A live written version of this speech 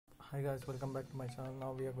Hi guys, welcome back to my channel.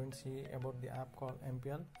 Now we are going to see about the app called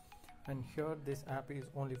MPL, and here this app is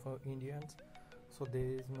only for Indians, so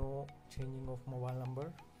there is no changing of mobile number,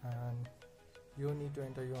 and you need to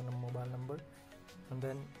enter your mobile number and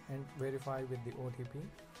then verify with the OTP,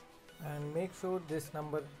 and make sure this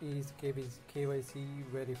number is KYC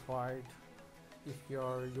verified if you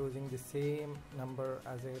are using the same number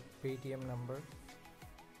as a Paytm number.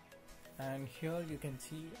 And here you can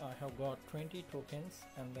see I have got 20 tokens,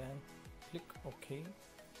 and then click OK,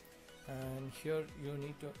 and here you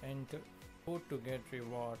need to enter code to get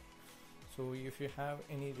reward. So if you have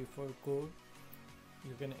any referral code,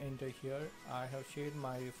 you can enter here. I have shared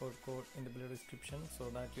my referral code in the below description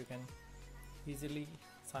so that you can easily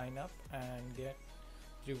sign up and get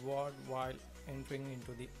reward while entering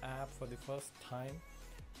into the app for the first time.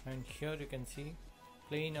 And here you can see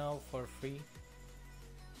play now for free,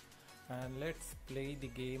 and let's play the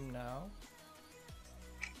game now.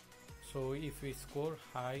 So if we score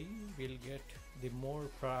high, we'll get the more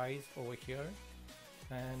prize over here,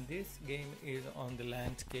 and this game is on the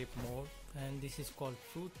landscape mode, and this is called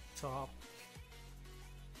fruit chop.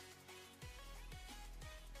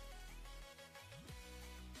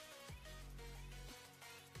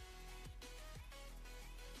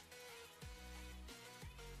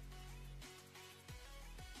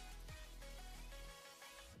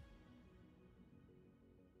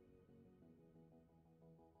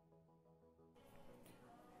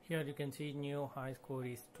 Here you can see new high score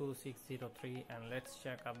is 2603, and let's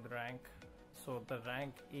check up the rank. So the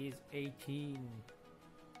rank is 18,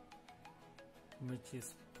 which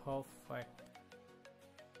is perfect.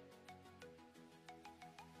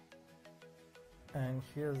 And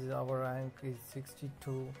here's our rank is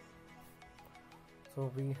 62.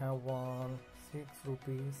 So we have won 6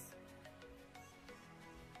 rupees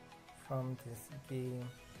from this game.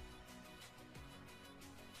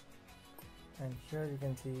 And here you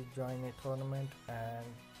can see join a tournament, and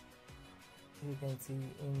you can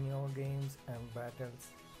see in your games and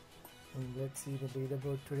battles. And let's see the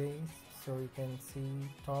leaderboard today. So you can see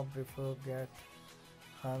top refer get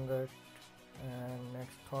 100, and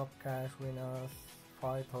next top cash winners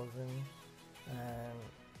 5,000, and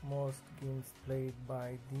most games played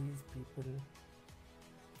by these people,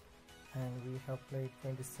 and we have played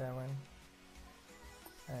 27.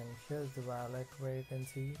 And here's the wallet where you can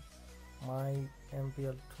see my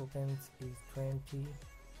MPL tokens is 20,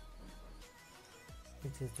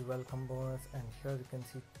 which is the welcome bonus. And here you can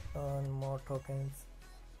see earn more tokens.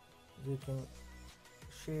 You can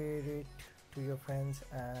share it to your friends,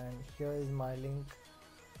 and here is my link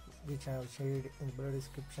which I have shared in the below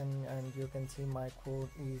description, and you can see my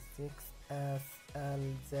code is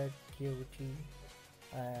 6SLZQT,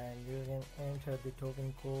 and you can enter the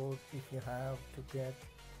token code if you have to get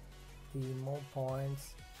the more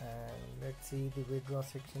points. And let's see the withdraw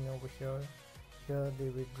section over here. Here the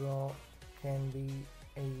withdraw can be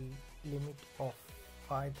a limit of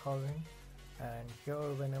 5,000, and here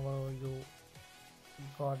whenever you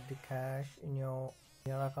got the cash in your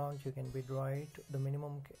account, you can withdraw it. The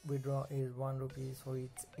minimum withdraw is 1 rupee, so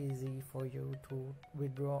it's easy for you to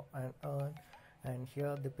withdraw and earn. And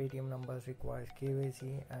here the Paytm numbers requires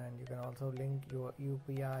KYC, and you can also link your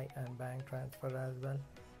UPI and bank transfer as well.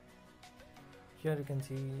 Here you can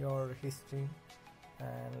see your history,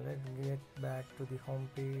 and let's get back to the home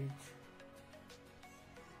page,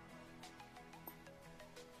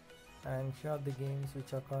 and here are the games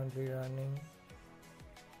which are currently running.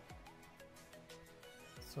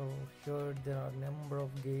 So here there are a number of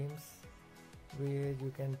games where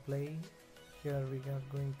you can play. Here we are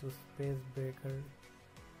going to Space Breaker,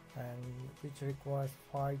 and which requires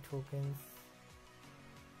 5 tokens,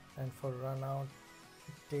 and for run out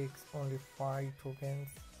it takes only 5 tokens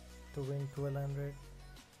to win 1200,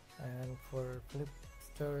 and for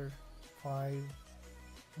Flipster 5,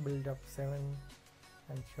 build up 7,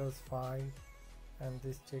 and here's 5, and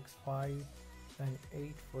this takes 5, and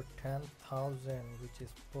 8 for 10,000, which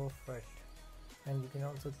is perfect. And you can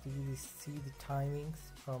also see the timings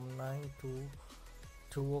from 9 to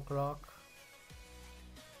 2 o'clock.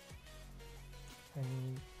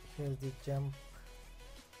 And here's the jump,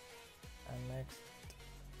 and next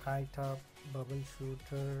kite up, bubble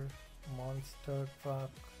shooter, monster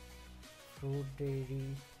truck, fruit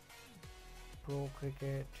dairy, pro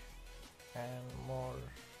cricket, and more.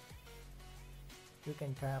 You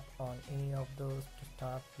can tap on any of those to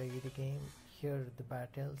start play the game. Here are the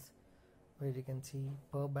battles where you can see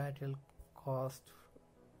per battle cost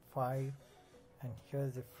 5, and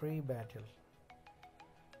here's a free battle.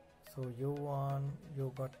 So you won,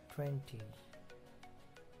 you got 20.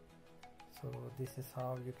 So this is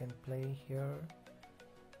how you can play here.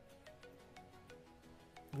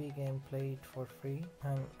 we can play it for free,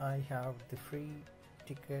 and I have the free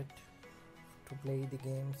ticket to play the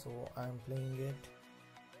game, so I'm playing it.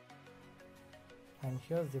 And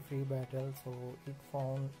here's the free battle. So it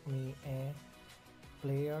found me a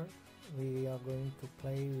player. We are going to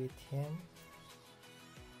play with him.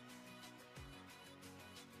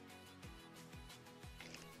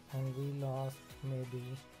 And we lost,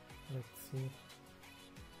 maybe, let's see,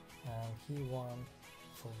 and he won,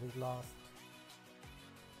 so we lost.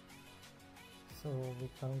 So we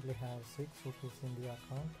currently have 6 rupees in the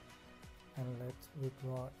account, and let's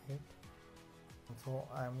withdraw it. So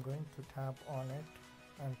I'm going to tap on it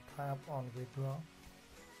and tap on withdraw,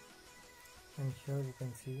 and here you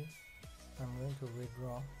can see I'm going to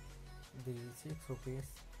withdraw the 6 rupees,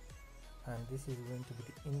 and this is going to be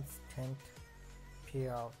the instant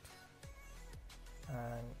payout,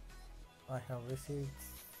 and I have received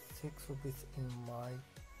 6 rupees in my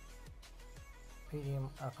Paytm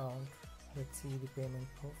account. Let's see the payment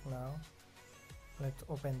proof now. Let's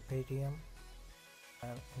open Paytm,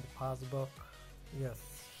 and in the passbook, yes,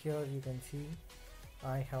 here you can see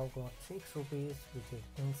I have got 6 rupees, which is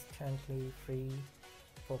instantly free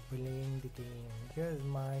for playing the game. Here is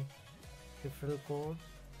my referral code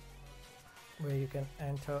where you can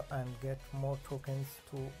enter and get more tokens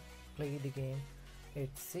to play the game.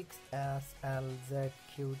 It's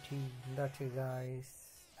 6SLZQT. That's it, guys.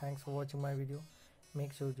 Thanks for watching my video.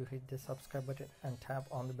 Make sure to hit the subscribe button and tap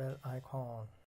on the bell icon.